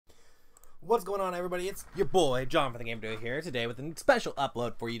What's going on, everybody? It's your boy John from the GamerDuo here today with a special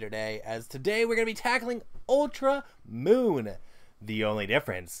upload for you today, as today we're going to be tackling Ultra Moon. The only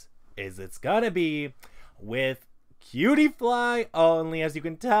difference is it's going to be with Cutiefly only, as you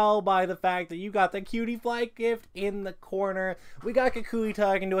can tell by the fact that you got the Cutiefly gift in the corner. We got Kukui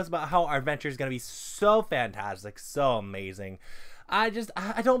talking to us about how our adventure is going to be so fantastic, so amazing. I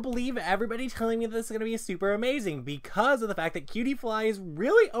don't believe everybody telling me this is going to be super amazing because of the fact that Cutiefly is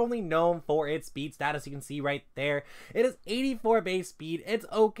really only known for its speed status. You can see right there. It is 84 base speed. It's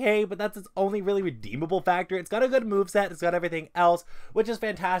okay, but that's its only really redeemable factor. It's got a good moveset. It's got everything else, which is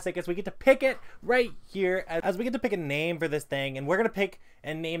fantastic as we get to pick it right here, as we get to pick a name for this thing. And we're going to pick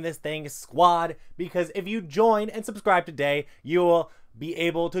and name this thing Squad, because if you join and subscribe today, you will be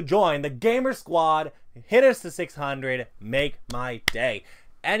able to join the Gamer Squad. Hit us to 600, make my day.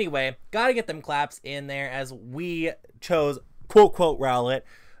 Anyway, gotta get them claps in there as we chose quote Rowlet.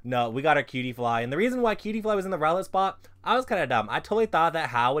 No, we got our Cutiefly, and the reason why Cutiefly was in the Rowlet spot, I was kind of dumb. I totally thought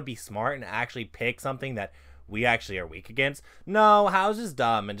that Hal would be smart and actually pick something that we actually are weak against. No, Hal's just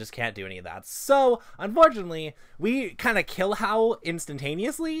dumb and just can't do any of that. So, unfortunately, we kind of kill Hal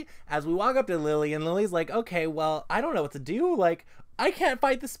instantaneously as we walk up to Lily, and Lily's like, okay, well, I don't know what to do. Like, I can't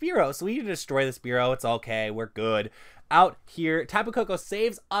fight the Spearow, so we need to destroy the Spearow. It's okay, we're good. Out here, Tapu Koko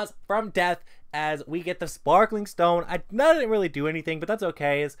saves us from death as we get the Sparkling Stone. I didn't really do anything, but that's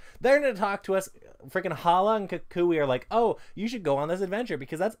okay, as they're going to talk to us. Freaking Hala and Kukui are like, oh, you should go on this adventure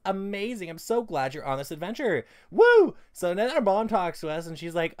because that's amazing. I'm so glad you're on this adventure. Woo! So then our mom talks to us and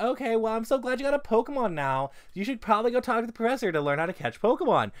she's like, okay, well, I'm so glad you got a Pokemon now. You should probably go talk to the professor to learn how to catch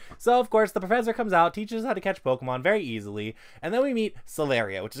Pokemon. So, of course, the professor comes out, teaches us how to catch Pokemon very easily. And then we meet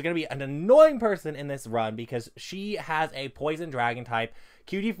Celeria, which is going to be an annoying person in this run because she has a Poison Dragon type.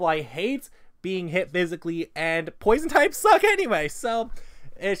 Cutiefly hates being hit physically, and Poison types suck anyway. So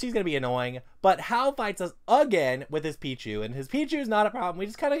she's gonna be annoying, but Hal fights us again with his Pichu, and his Pichu is not a problem. We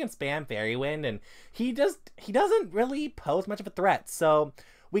just kind of can spam Fairy Wind, and he doesn't really pose much of a threat. So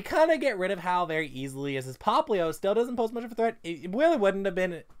we kind of get rid of Hal very easily, as his Poplio still doesn't pose much of a threat. It really wouldn't have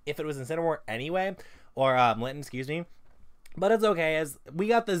been if it was Incineroar anyway, or Linton, excuse me. But it's okay, as we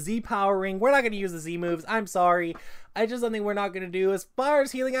got the Z Power Ring. We're not going to use the Z moves. I'm sorry. I just something we're not going to do. As far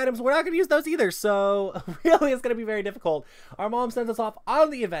as healing items, we're not going to use those either. So really, it's going to be very difficult. Our mom sends us off on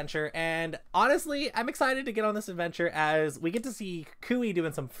the adventure. And honestly, I'm excited to get on this adventure as we get to see Kukui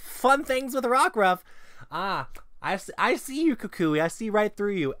doing some fun things with Rockruff. I see you, Kukui. I see right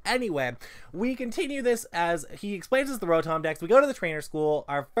through you. Anyway, we continue this as he explains us the Rotom Dex. We go to the trainer school.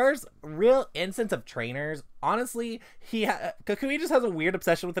 Our first real instance of trainers. Honestly, Kukui just has a weird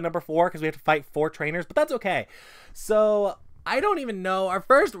obsession with the number 4 because we have to fight 4 trainers, but that's okay. So I don't even know. Our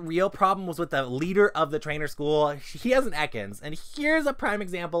first real problem was with the leader of the trainer school. He has an Ekans, and here's a prime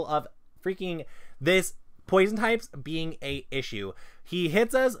example of freaking this Poison types being a issue. He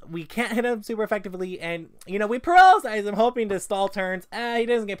hits us, we can't hit him super effectively, and you know, we paralyze him hoping to stall turns. He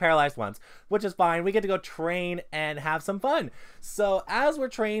doesn't get paralyzed once, which is fine. We get to go train and have some fun. So as we're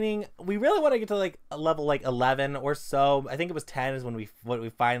training, we really want to get to like a level like 11 or so. I think it was 10 is when we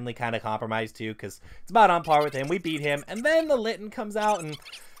finally kind of compromised to, because it's about on par with him. We beat him, and then the Litten comes out, and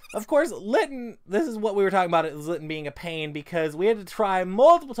of course, Litten, this is what we were talking about, is Litten being a pain, because we had to try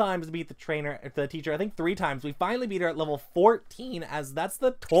multiple times to beat the teacher, I think 3 times. We finally beat her at level 14, as that's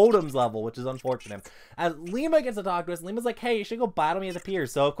the totems level, which is unfortunate. As Lima gets to talk to us, Lima's like, hey, you should go battle me at the pier.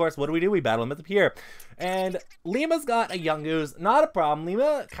 So, of course, what do? We battle him at the pier. And Lima's got a Yungoos, not a problem.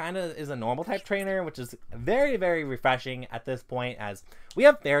 Lima kind of is a normal type trainer, which is very, very refreshing at this point, as we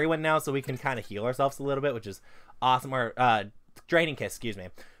have Fairy Wind now, so we can kind of heal ourselves a little bit, which is awesome. Or, Draining Kiss, excuse me,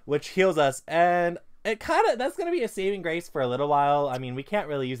 which heals us, and it that's going to be a saving grace for a little while. I mean, we can't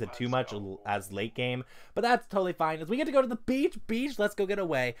really use it too much as late game, but that's totally fine. As we get to go to the beach, let's go get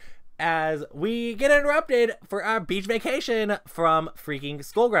away, as we get interrupted for our beach vacation from freaking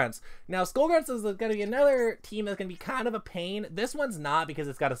Skullgrunts. Now, Skullgrunts is going to be another team that's going to be kind of a pain. This one's not, because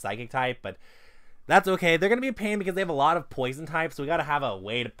it's got a Psychic type, but that's okay. They're going to be a pain because they have a lot of Poison types, so we got to have a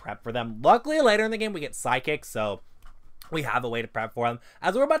way to prep for them. Luckily, later in the game, we get Psychic, so we have a way to prep for them.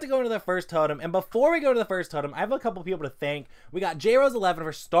 As we're about to go into the first totem, and before we go to the first totem, I have a couple people to thank. We got JRose11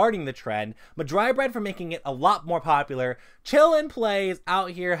 for starting the trend, MahDryBread for making it a lot more popular, Chillin plays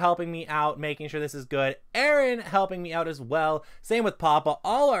out here helping me out, making sure this is good, Aaron helping me out as well, same with Papa.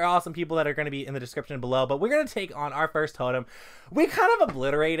 All are awesome people that are going to be in the description below, but we're going to take on our first totem. We kind of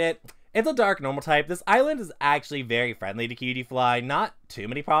obliterate it. It's a dark normal type. This island is actually very friendly to Cutiefly. Not too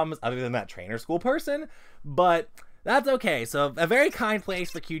many problems other than that trainer school person, but that's okay. So a very kind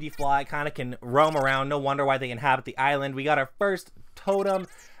place for Cutiefly, kind of can roam around. No wonder why they inhabit the island. We got our first totem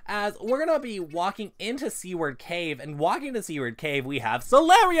as we're gonna be walking into Seaward Cave, and walking to Seaward Cave we have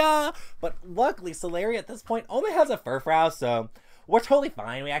Celeria, but luckily Celeria at this point only has a Furfrou, so we're totally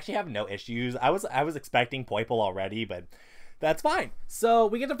fine. We actually have no issues. I was expecting Poiple already, but that's fine. So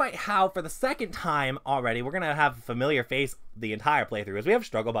we get to fight How for the second time already. We're gonna have a familiar face the entire playthrough, as we have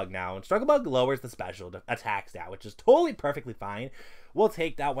Struggle Bug now, and Struggle Bug lowers the special attack stat, which is totally perfectly fine. We'll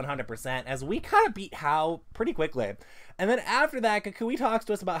take that 100%, as we kind of beat How pretty quickly. And then after that, Kukui talks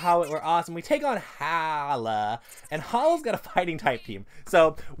to us about how we're awesome. We take on Hala, and Hala's got a fighting type team.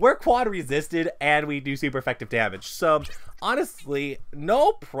 So we're quad resisted, and we do super effective damage. So honestly,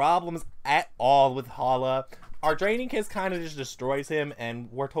 no problems at all with Hala. Our Draining Kiss kind of just destroys him,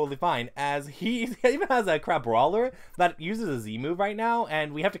 and we're totally fine, as he even has a Crab Brawler that uses a Z move right now,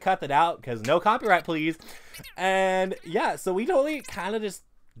 and we have to cut that out, because no copyright, please. And yeah, so we totally kind of just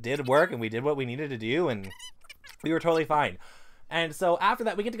did work, and we did what we needed to do, and we were totally fine. And so after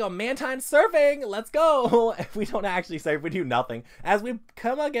that, we get to go Mantine surfing. Let's go. If we don't actually surf, we do nothing. As we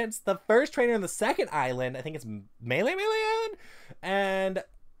come against the first trainer in the second island, I think it's Melee Island, and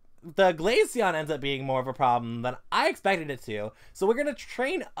the Glaceon ends up being more of a problem than I expected it to. So we're going to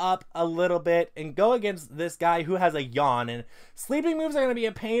train up a little bit and go against this guy who has a Yawn. And sleeping moves are going to be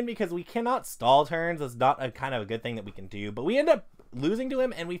a pain because we cannot stall turns. That's not a kind of a good thing that we can do. But we end up losing to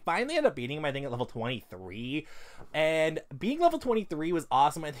him, and we finally end up beating him, I think, at level 23. And being level 23 was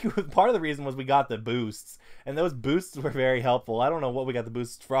awesome. I think part of the reason was we got the boosts. And those boosts were very helpful. I don't know what we got the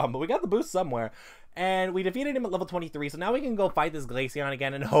boosts from, but we got the boosts somewhere. And we defeated him at level 23, so now we can go fight this Glaceon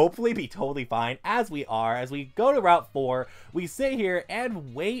again and hopefully be totally fine, as we are. As we go to Route 4, we sit here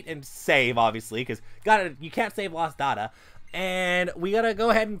and wait and save, obviously, because you can't save lost data. And we gotta go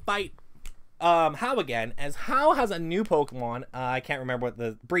ahead and fight How again, as How has a new Pokemon. I can't remember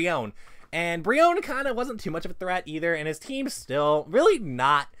what Brion. And Brion kind of wasn't too much of a threat either, and his team's still really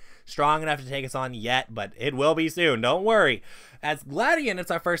not strong enough to take us on yet, but it will be soon, don't worry. As Gladion, it's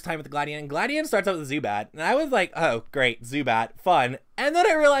our first time with the Gladion, and Gladion starts out with Zubat, and I was like, oh, great, Zubat, fun. And then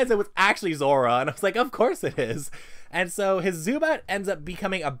I realized it was actually Zora, and I was like, of course it is. And so his Zubat ends up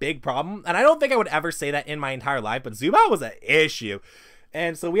becoming a big problem, and I don't think I would ever say that in my entire life, but Zubat was an issue.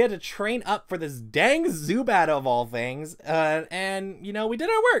 And so we had to train up for this dang Zubat of all things, and, you know, we did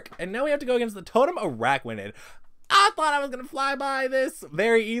our work, and now we have to go against the Totem Araquanid. I thought I was going to fly by this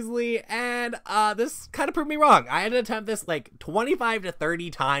very easily, and this kind of proved me wrong. I had to attempt this like 25 to 30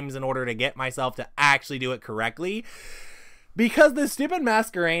 times in order to get myself to actually do it correctly, because this stupid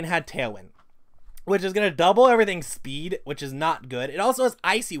Masquerain had Tailwind, which is going to double everything's speed, which is not good. It also has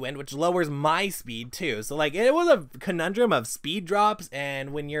Icy Wind, which lowers my speed too. So like, it was a conundrum of speed drops,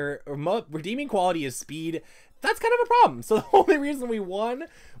 and when your redeeming quality is speed, that's kind of a problem. So the only reason we won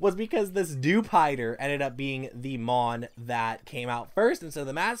was because this Dewpider ended up being the Mon that came out first instead of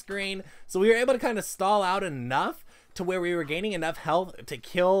the Masquerain. So we were able to kind of stall out enough to where we were gaining enough health to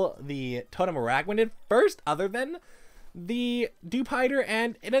kill the Totem Araquanid first, other than the Dewpider,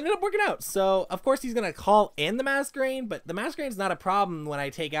 and it ended up working out. So of course he's gonna call in the Masquerain, but the Masquerain's not a problem when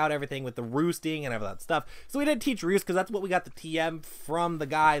I take out everything with the roosting and all that stuff. So we did teach Roost, because that's what we got the TM from the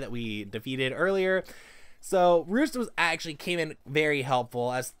guy that we defeated earlier. So Roost came in very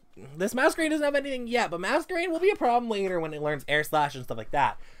helpful, as this Masquerain doesn't have anything yet, but Masquerain will be a problem later when it learns Air Slash and stuff like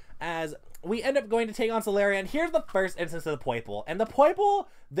that. As we end up going to take on Celeria, and here's the first instance of the Poiple. And the Poiple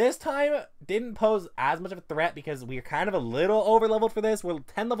this time didn't pose as much of a threat because we're kind of a little over leveled for this. We're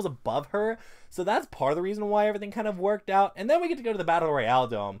 10 levels above her, so that's part of the reason why everything kind of worked out. And then we get to go to the Battle Royale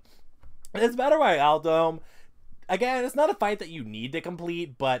Dome. And this Battle Royale Dome, again, it's not a fight that you need to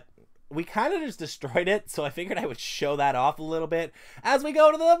complete, but we kind of just destroyed it, so I figured I would show that off a little bit as we go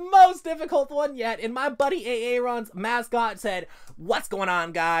to the most difficult one yet. And my buddy Aaron's mascot said, "What's going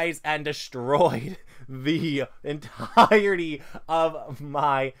on, guys?" and destroyed the entirety of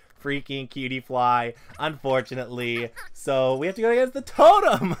my freaking Cutiefly, unfortunately. So we have to go against the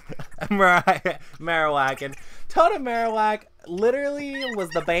Totem Marowak, and Totem Marowak literally was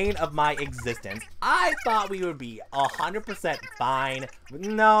the bane of my existence. I thought we would be 100% fine.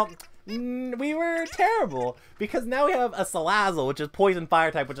 No, we were terrible, because now we have a Salazzle, which is poison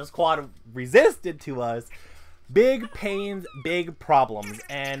fire type, which is quad resisted to us. Big pains, big problems,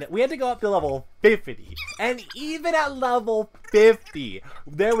 and we had to go up to level 50. And even at level 50,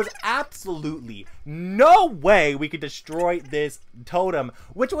 there was absolutely no way we could destroy this totem,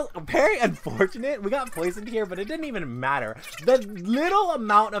 which was very unfortunate. We got poisoned here, but it didn't even matter. The little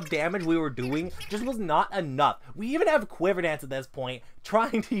amount of damage we were doing just was not enough. We even have Quiver Dance at this point,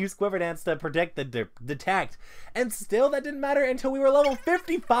 trying to use Quiver Dance to predict the detect, and still that didn't matter until we were level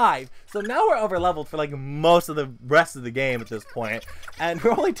 55. So now we're over leveled for like most of the rest of the game at this point, and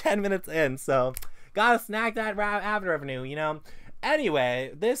we're only 10 minutes in, so gotta snack that ad revenue, you know.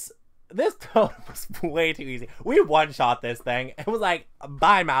 Anyway, this totem was way too easy. We one-shot this thing. It was like,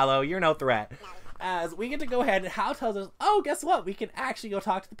 bye Mallow, you're no threat. As we get to go ahead, and Hal tells us, oh, guess what? We can actually go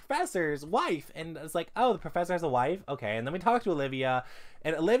talk to the professor's wife. And it's like, oh, the professor has a wife? Okay. And then we talk to Olivia,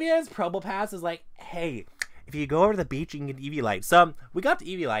 and Olivia's Probo Pass is like, hey, if you go over to the beach, you can get Eviolite. So we got to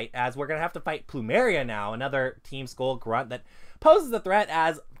Eviolite, as we're going to have to fight Plumeria now, another Team Skull grunt that poses a threat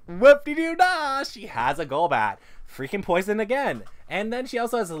as, whoop-de-doo-dah, she has a Golbat. Freaking poison again. And then she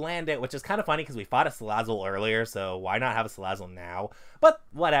also has a Landit, which is kind of funny because we fought a Salazzle earlier, so why not have a Salazzle now? But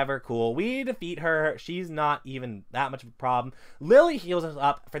whatever, cool. We defeat her. She's not even that much of a problem. Lily heals us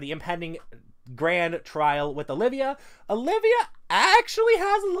up for the impending grand trial with Olivia. Olivia actually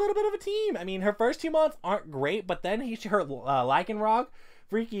has a little bit of a team. I mean, her first 2 months aren't great, but then her Lycanroc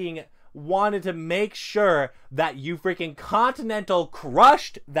freaking wanted to make sure that you freaking Continental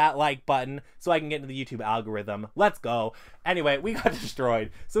crushed that like button so I can get into the YouTube algorithm. Let's go. Anyway, we got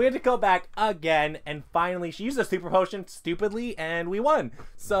destroyed. So we had to go back again, and finally she used a super potion stupidly and we won.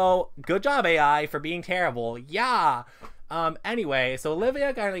 So good job AI for being terrible. Yeah. Anyway, so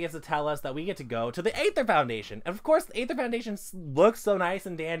Olivia kind of gets to tell us that we get to go to the Aether Foundation. And of course, the Aether Foundation looks so nice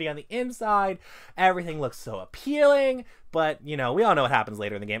and dandy on the inside. Everything looks so appealing. But, you know, we all know what happens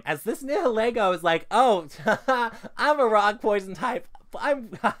later in the game. As this Nihilego is like, oh, I'm a rock poison type. I'm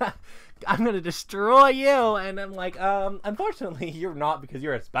gonna destroy you. And I'm like, unfortunately, you're not, because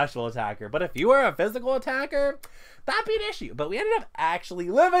you're a special attacker. But if you were a physical attacker, that'd be an issue. But we ended up actually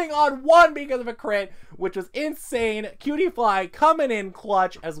living on 1 because of a crit, which was insane. Cutiefly coming in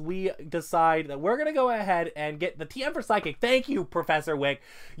clutch as we decide that we're gonna go ahead and get the TM for Psychic. Thank you, Professor Wick.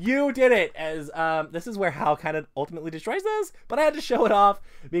 You did it. As this is where Hal kind of ultimately destroys us, but I had to show it off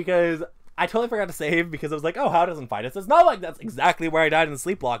because I totally forgot to save, because I was like, oh, Hal doesn't fight us. It's not like that's exactly where I died in the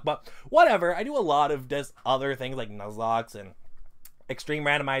sleep block, but whatever. I do a lot of just other things like Nuzlocke and extreme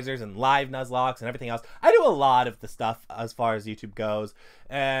randomizers and live Nuzlocke and everything else. I do a lot of the stuff as far as YouTube goes,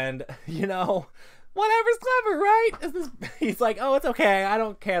 and you know, whatever's clever, right? He's like, oh, it's okay. I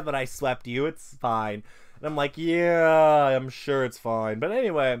don't care that I swept you. It's fine. And I'm like, yeah, I'm sure it's fine. But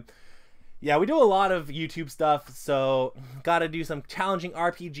anyway, yeah, we do a lot of YouTube stuff, so gotta do some challenging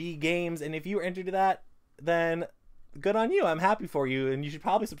RPG games, and if you were into that, then good on you. I'm happy for you, and you should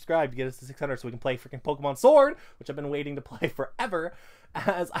probably subscribe to get us to 600 so we can play freaking Pokemon Sword, which I've been waiting to play forever,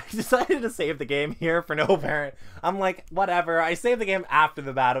 as I decided to save the game here for no apparent. I'm like, whatever. I saved the game after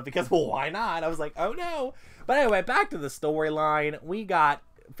the battle because, well, why not? I was like, oh no. But anyway, back to the storyline. We got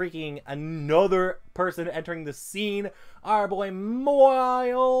freaking another person entering the scene. Our boy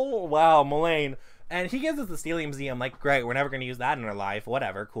Mullane. And he gives us the Steely Museum. Like, great, we're never going to use that in our life.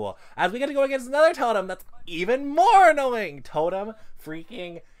 Whatever, cool. As we get to go against another totem that's even more annoying. Totem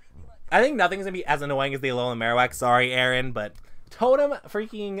freaking... I think nothing's going to be as annoying as the Alolan Marowak. Sorry, Aaron, but... Totem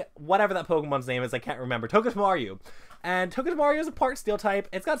freaking... whatever that Pokemon's name is, I can't remember. Togedemaru. And Togedemaru is a part Steel type.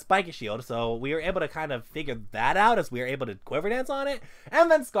 It's got Spiky Shield, so we were able to kind of figure that out as we were able to Quiver Dance on it.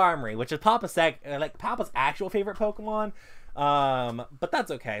 And then Skarmory, which is Papa's actual favorite Pokemon. But that's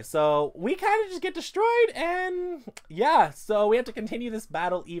okay. So we kind of just get destroyed, and yeah, so we have to continue this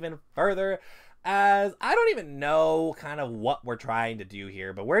battle even further, as I don't even know kind of what we're trying to do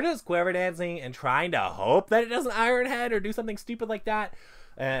here, but we're just Quiver Dancing and trying to hope that it doesn't Iron Head or do something stupid like that,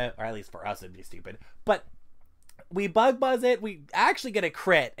 or at least for us it'd be stupid. But we Bug Buzz it, we actually get a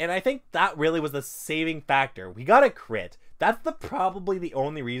crit, and I think that really was the saving factor. We got a crit. That's probably the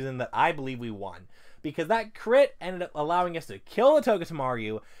only reason that I believe we won, because that crit ended up allowing us to kill the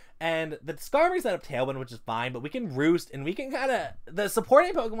Togedemaru, and the Skarmory set up Tailwind, which is fine, but we can Roost, and we can kind of... The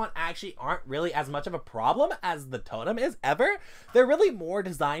supporting Pokemon actually aren't really as much of a problem as the Totem is, ever. They're really more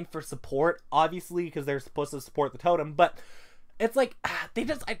designed for support, obviously, because they're supposed to support the Totem, but it's like, they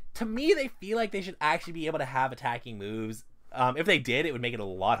just... to me, they feel like they should actually be able to have attacking moves. If they did, it would make it a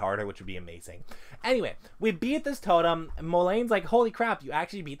lot harder, which would be amazing. Anyway, we beat this Totem. Mullane's like, holy crap, you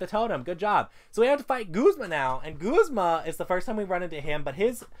actually beat the Totem. Good job. So we have to fight Guzma now, and Guzma is the first time we run into him, but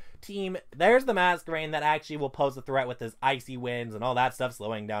his team, there's the Masquerain that actually will pose a threat with his icy winds and all that stuff,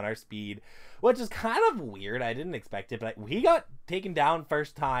 slowing down our speed. which is kind of weird. I didn't expect it, but he got taken down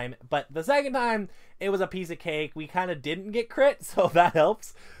first time, but the second time it was a piece of cake. We kind of didn't get crit, so that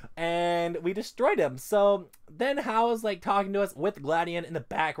helps, and we destroyed him. So then How's like talking to us with Gladion in the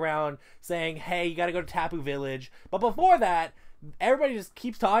background saying, hey, you gotta go to Tapu Village. But before that, everybody just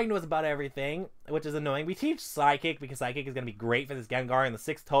keeps talking to us about everything, which is annoying. We teach Psychic because Psychic is going to be great for this Gengar in the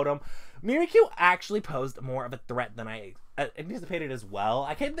 6th totem. Mimikyu actually posed more of a threat than I anticipated as well.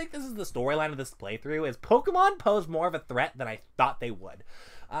 I can't think this is the storyline of this playthrough, is Pokemon pose more of a threat than I thought they would.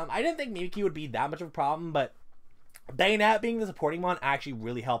 I didn't think Mimikyu would be that much of a problem, but Bayonet being the supporting mon actually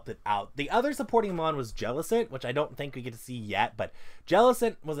really helped it out. The other supporting mon was Jellicent, which I don't think we get to see yet, but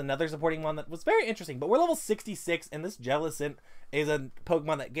Jellicent was another supporting mon that was very interesting. But we're level 66, and this Jellicent is a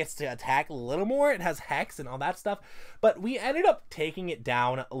Pokemon that gets to attack a little more. It has Hex and all that stuff, but we ended up taking it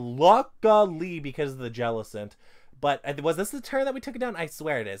down, luckily, because of the Jellicent. But was this the turn that we took it down? I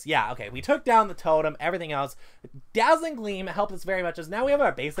swear it is. Yeah, okay. We took down the totem, everything else. Dazzling Gleam helped us very much, as now we have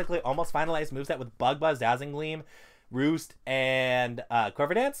our basically almost finalized moveset with Bug Buzz, Dazzling Gleam, Roost, and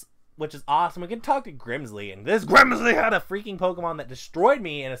Quiver Dance, which is awesome. We can talk to Grimsley, and this Grimsley had a freaking Pokemon that destroyed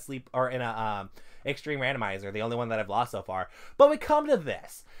me in a Extreme Randomizer, the only one that I've lost so far. But we come to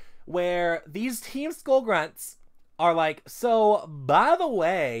this, where these Team Skull Grunts are like, so, by the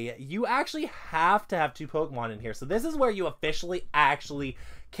way, you actually have to have 2 Pokemon in here. So this is where you officially actually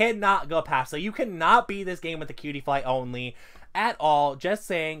cannot go past. So you cannot beat this game with the Cutiefly only at all. Just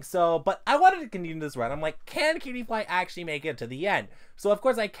saying. So, but I wanted to continue this run. I'm like, can Cutiefly actually make it to the end? So, of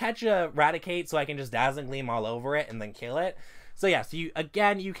course, I catch a Raticate so I can just Dazzling Gleam all over it and then kill it. So, yeah, so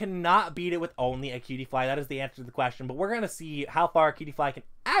you cannot beat it with only a Cutiefly. That is the answer to the question. But we're going to see how far Cutiefly can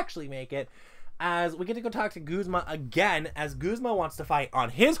actually make it, as we get to go talk to Guzma again, as Guzma wants to fight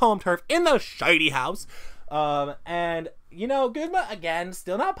on his home turf in the Shiny House. And, you know, Guzma, again,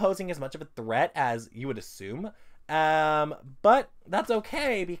 still not posing as much of a threat as you would assume. But that's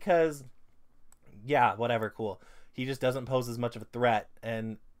okay because, yeah, whatever, cool. He just doesn't pose as much of a threat,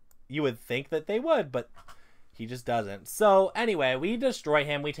 and you would think that they would, but he just doesn't. So, anyway, we destroy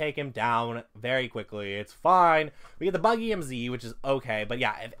him. We take him down very quickly. It's fine. We get the Buggy MZ, which is okay. But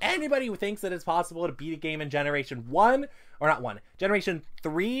yeah, if anybody thinks that it's possible to beat a game in Generation 1, or not 1, Generation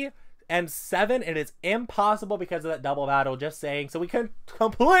 3 and 7, it is impossible because of that double battle, just saying. So we can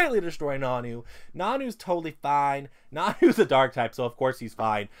completely destroy Nanu. Nanu's totally fine. Nanu's a Dark type, so of course he's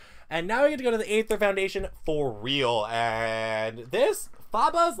fine. And now we get to go to the Aether Foundation for real. And this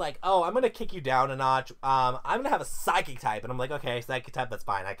Faba's like, oh, I'm going to kick you down a notch. I'm going to have a Psychic type. And I'm like, okay, Psychic type, that's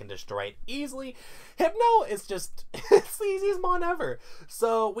fine. I can destroy it easily. Hypno is just, it's the easiest mon ever.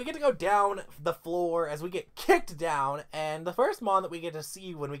 So we get to go down the floor as we get kicked down. And the first mon that we get to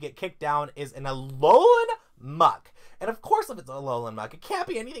see when we get kicked down is an Alolan Muck. And of course, if it's a Alolan Muck, it can't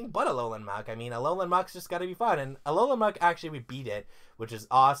be anything but a Alolan Muck. I mean, Alolan Muck's just got to be fun. And Alolan Muck, actually, we beat it, which is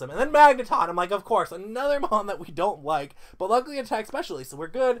awesome. And then Magneton, I'm like, of course, another mon that we don't like, but luckily it attacks specially, so we're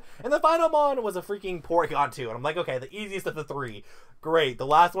good. And the final mon was a freaking Porygon 2. And I'm like, okay, the easiest of the 3. Great. The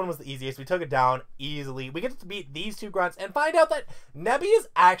last one was the easiest. We took it down easily. We get to beat these 2 grunts and find out that Nebby is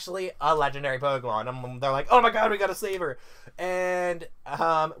actually a legendary Pokemon. They're like, oh my god, we gotta save her. And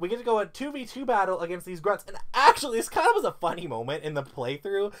we get to go a 2v2 battle against these grunts. And actually, this kind of was a funny moment in the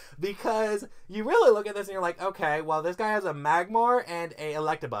playthrough, because you really look at this and you're like, okay, well, this guy has a Magmar and a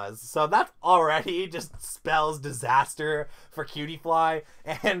Electabuzz. So that already just spells disaster for Cutiefly.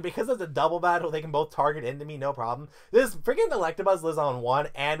 And because it's a double battle, they can both target into me, no problem. This freaking Electabuzz lives on 1,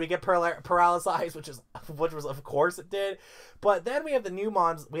 and we get Paralyzed, which was, of course it did. But then we have the new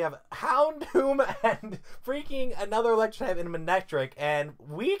mons. We have Houndoom and freaking another Electric type in Manectric, and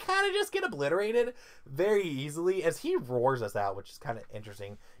we kind of just get obliterated very easily as he roars us out, which is kind of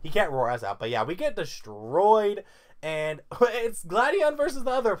interesting. He can't roar us out, but yeah, we get destroyed. And it's Gladion versus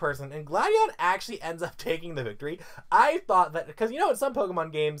the other person, and Gladion actually ends up taking the victory. I thought that, because you know in some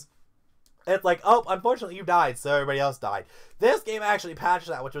Pokemon games, it's like, oh, unfortunately you died, so everybody else died. This game actually patched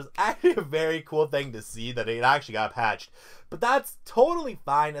that, which was actually a very cool thing to see, that it actually got patched. But that's totally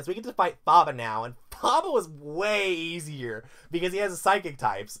fine, as we get to fight Faba now, and Faba was way easier, because he has a Psychic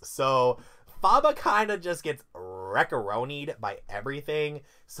types, so Faba kind of just gets wreck-a-ronied by everything.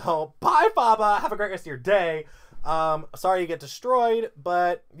 So, bye Faba, have a great rest of your day. Sorry you get destroyed,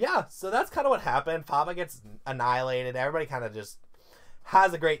 but yeah, so that's kind of what happened. Faba gets annihilated, everybody kind of just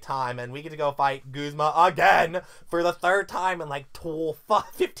has a great time, and we get to go fight Guzma again for the 3rd time in like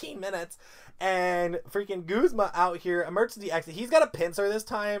 15 minutes. And freaking Guzma out here, emergency exit. He's got a Pinsir this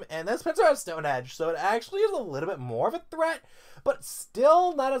time, and this Pinsir has Stone Edge, so it actually is a little bit more of a threat, but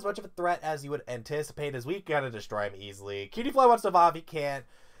still not as much of a threat as you would anticipate, as we gotta destroy him easily. Cutiefly wants to evolve, he can't.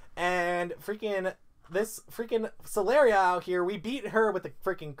 And freaking this freaking Celeria out here, we beat her with the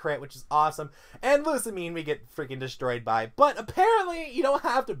freaking crit, which is awesome. And Lucamine we get freaking destroyed by. But apparently you don't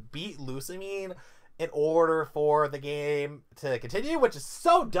have to beat Lucamine in order for the game to continue, which is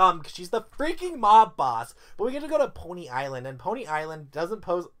so dumb because she's the freaking mob boss. But we get to go to Pony Island, and Pony Island doesn't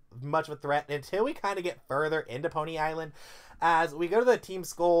pose much of a threat until we kind of get further into Pony Island, as we go to the Team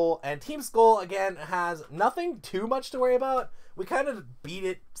Skull, and Team Skull again has nothing too much to worry about. We kind of beat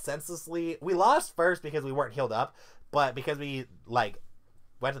it senselessly. We lost first because we weren't healed up, but because we like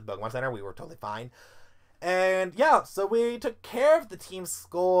went to the Pokemon Center, we were totally fine. And yeah, so we took care of the Team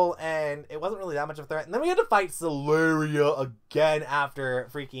Skull, and it wasn't really that much of a threat. And then we had to fight Celeria again after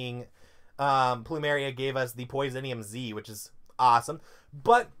freaking Plumeria gave us the Poisonium Z, which is awesome.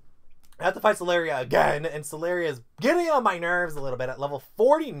 But I have to fight Celeria again, and Celeria is getting on my nerves a little bit at level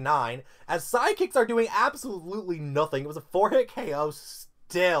 49, as sidekicks are doing absolutely nothing. It was a 4-hit KO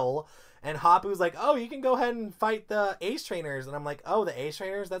still. And Hapu's like, oh, you can go ahead and fight the Ace Trainers. And I'm like, oh, the Ace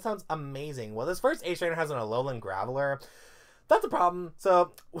Trainers? That sounds amazing. Well, this first Ace Trainer has an Alolan Graveler. That's a problem.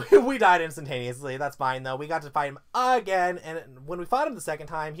 So we died instantaneously. That's fine, though. We got to fight him again. And when we fought him the second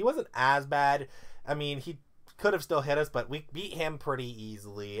time, he wasn't as bad. I mean, he could have still hit us, but we beat him pretty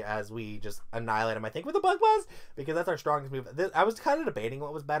easily as we just annihilate him, I think, with a Bug Buzz, because that's our strongest move. I was kind of debating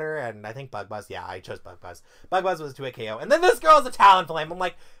what was better, and I think Bug Buzz. Yeah, I chose Bug Buzz. Bug Buzz was a 2-hit KO. And then this girl's a Talonflame. I'm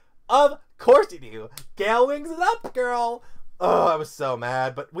like, of course you do. Gale Wings it up, girl. Oh, I was so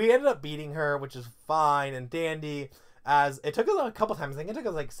mad. But we ended up beating her, which is fine and dandy. As it took us a couple times. I think it took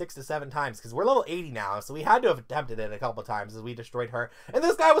us like 6 to 7 times, because we're level 80 now. So we had to have attempted it a couple times as we destroyed her. And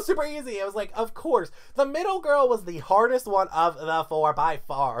this guy was super easy. I was like, of course. The middle girl was the hardest one of the 4 by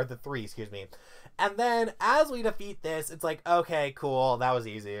far. Or the 3, excuse me. And then as we defeat this, it's like, okay, cool. That was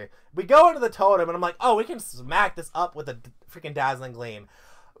easy. We go into the totem, and I'm like, oh, we can smack this up with a freaking Dazzling Gleam.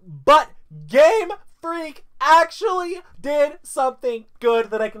 But Game Freak actually did something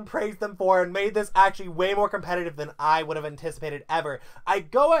good that I can praise them for, and made this actually way more competitive than I would have anticipated ever. I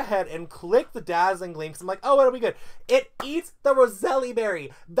go ahead and click the Dazzling Gleam, because I'm like, oh, it'll be good. It eats the Roselli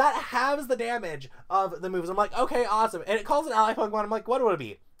Berry. That halves the damage of the moves. I'm like, okay, awesome. And it calls an ally Pokemon. I'm like, what would it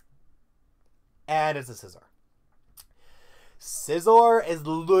be? And it's a Scizor. Scizor is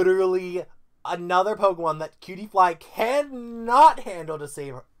literally another Pokemon that Cutiefly cannot handle to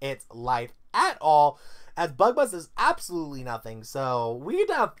save its life at all, as Bug Buzz is absolutely nothing. So we get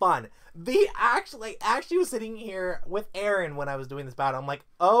to have fun. Actually was sitting here with Aaron when I was doing this battle. I'm like,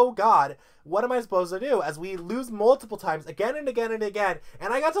 oh god, what am I supposed to do? As we lose multiple times again and again and again.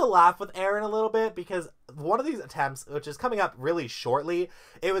 And I got to laugh with Aaron a little bit, because one of these attempts, which is coming up really shortly,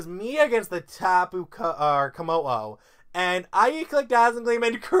 it was me against the Tapu Komodo. And I clicked Dazzling Gleam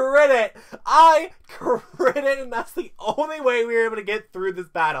and crit it. I crit it, and that's the only way we were able to get through this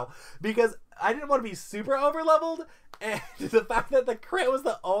battle. Because I didn't want to be super over-leveled, and the fact that the crit was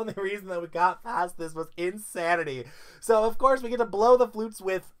the only reason that we got past this was insanity. So, of course, we get to blow the flutes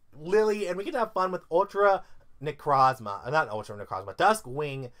with Lily, and we get to have fun with Ultra Necrozma. Not Ultra Necrozma,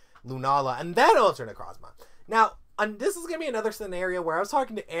 Duskwing Lunala, and then Ultra Necrozma. Now, this is going to be another scenario where I was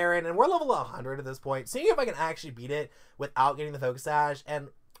talking to Aaron, and we're level 100 at this point, seeing if I can actually beat it without getting the Focus Sash, and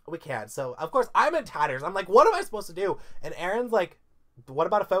we can't. So, of course, I'm in tatters. I'm like, what am I supposed to do? And Aaron's like, what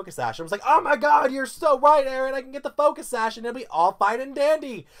about a Focus Sash? I was like, oh my god, you're so right, Aaron. I can get the Focus Sash, and it'll be all fine and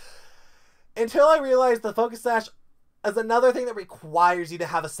dandy. Until I realized the Focus Sash is another thing that requires you to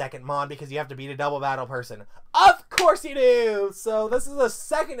have a second Mon, because you have to beat a double battle person. Of course you do! So, this is a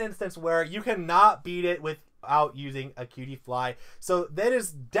second instance where you cannot beat it without using a Cutiefly. So that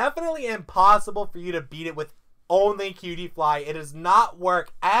is definitely impossible for you to beat it with only Cutiefly. It does not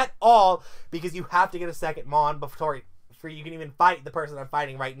work at all, because you have to get a second Mon before you can even fight the person I'm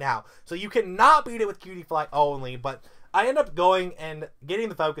fighting right now. So you cannot beat it with Cutiefly only, but I end up going and getting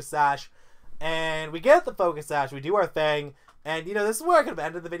the Focus Sash, and we get the Focus Sash, we do our thing, and you know, this is where I could have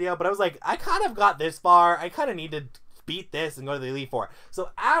ended the video, but I was like, I kind of got this far, I kind of need to beat this and go to the Elite Four. So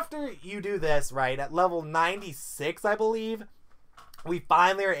after you do this, right, at level 96, I believe, we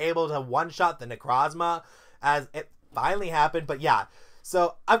finally are able to one-shot the Necrozma, as it finally happened. But yeah,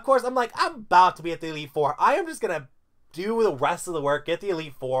 so of course I'm like, I'm about to be at the Elite Four. I am just gonna do the rest of the work, get the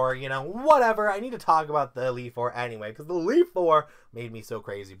Elite Four, you know, whatever. I need to talk about the Elite Four anyway, because the Elite Four made me so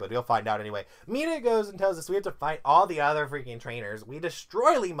crazy, but you'll find out anyway. Mina goes and tells us we have to fight all the other freaking trainers. We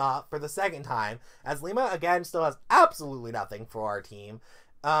destroy Lima for the second time, as Lima, again, still has absolutely nothing for our team.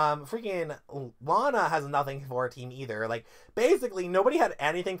 Freaking Lana has nothing for our team either. Like, basically, nobody had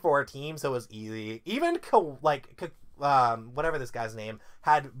anything for our team, so it was easy. Even, whatever this guy's name,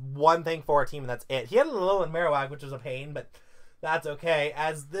 had one thing for our team, and that's it. He had a little in Marowak, which was a pain, but that's okay,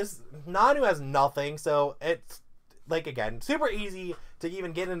 as this Nanu has nothing, so it's, like, again, super easy to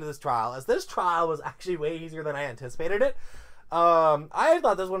even get into this trial, as this trial was actually way easier than I anticipated it. I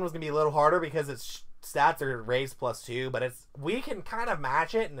thought this one was going to be a little harder because its stats are raised +2, but we can kind of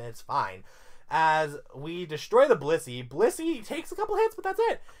match it, and it's fine. As we destroy the Blissey. Blissey takes a couple hits, but that's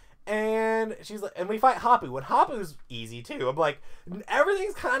it. And we fight Hapu, and Hapu's easy too. I'm like,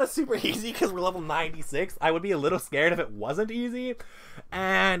 everything's kind of super easy because we're level 96. I would be a little scared if it wasn't easy.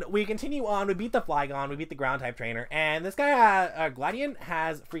 And we continue on. We beat the Flygon, we beat the ground type trainer, and this guy, Gladian,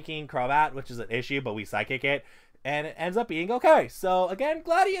 has freaking Crobat, which is an issue, but we psychic it, and it ends up being okay. So again,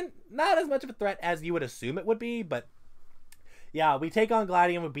 Gladian, not as much of a threat as you would assume it would be, but yeah, we take on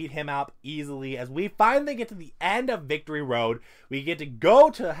Gladian, we beat him out easily, as we finally get to the end of Victory Road. We get to go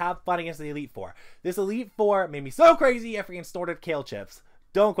to have fun against the Elite Four. This Elite Four made me so crazy, I freaking snorted kale chips.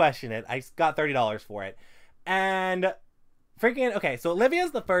 Don't question it. I got $30 for it. And freaking, okay, so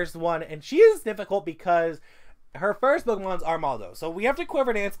Olivia's the first one, and she is difficult because her first Pokemon's Armaldo. So we have to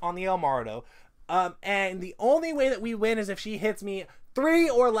Quiver Dance on the Armaldo. And the only way that we win is if she hits me 3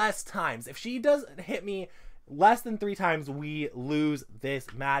 or less times. If she doesn't hit me less than 3 times, we lose this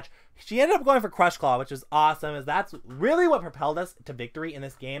match. She ended up going for Crush Claw, which is awesome, as that's really what propelled us to victory in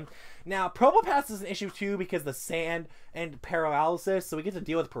this game. Now, Probopass is an issue too because the sand and paralysis, so we get to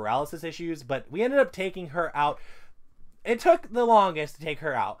deal with paralysis issues, but we ended up taking her out. It took the longest to take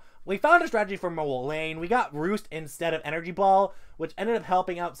her out. We found a strategy for Moraine. We got Roost instead of Energy Ball, which ended up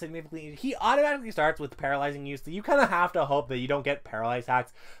helping out significantly. He automatically starts with paralyzing you, so you kind of have to hope that you don't get paralyzed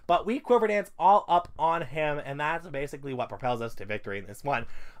hacks. But we Quiver Dance all up on him, and that's basically what propels us to victory in this one.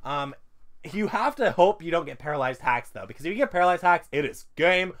 You have to hope you don't get paralyzed hacks, though, because if you get paralyzed hacks, it is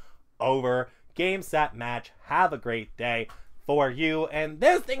game over. Game, set, match. Have a great day for you. And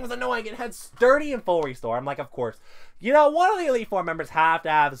this thing was annoying. It had sturdy and full restore. I'm like, of course. You know, one of the Elite Four members have to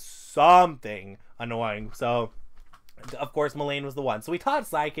have something annoying. So, of course, Mullane was the one. So we taught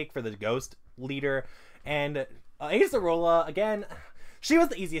Psychic for the Ghost leader. And Acerola, again, she was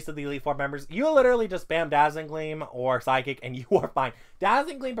the easiest of the Elite Four members. You literally just spam Dazzling Gleam or Psychic and you are fine.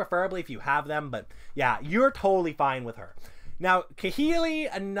 Dazzling Gleam preferably if you have them. But yeah, you're totally fine with her. Now, Kahili,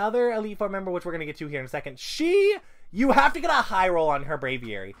 another Elite Four member, which we're going to get to here in a second. You have to get a high roll on her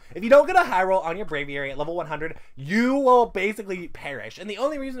Braviary. If you don't get a high roll on your Braviary at level 100, you will basically perish. And the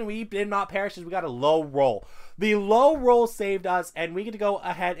only reason we did not perish is we got a low roll. The low roll saved us, and we get to go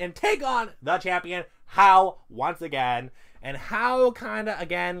ahead and take on the champion, How, once again. And How kind of,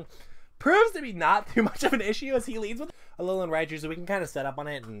 again, proves to be not too much of an issue as he leads with a Alolan Raichu, so we can kind of set up on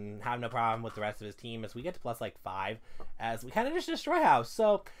it and have no problem with the rest of his team as we get to plus like 5 as we kind of just destroy House.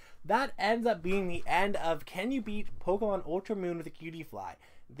 So that ends up being the end of Can You Beat Pokemon Ultra Moon with a Cutiefly?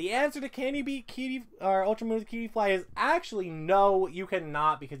 The answer to Can You Beat Ultra Moon with a Cutiefly is actually no, you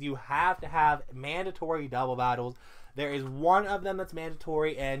cannot, because you have to have mandatory double battles. There is one of them that's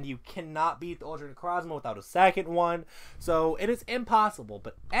mandatory, and you cannot beat the Ultra Necrozma without a second one. So it is impossible.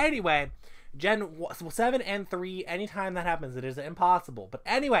 But anyway, Gen 7 and 3, anytime that happens, it is impossible. But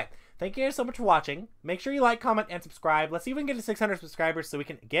anyway, thank you guys so much for watching. Make sure you like, comment, and subscribe. Let's see if we can get to 600 subscribers so we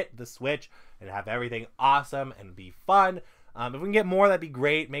can get the Switch and have everything awesome and be fun. If we can get more, that'd be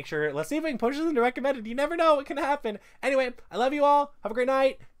great. Make sure, let's see if we can push this into recommended. You never know what can happen. Anyway, I love you all. Have a great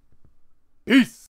night. Peace.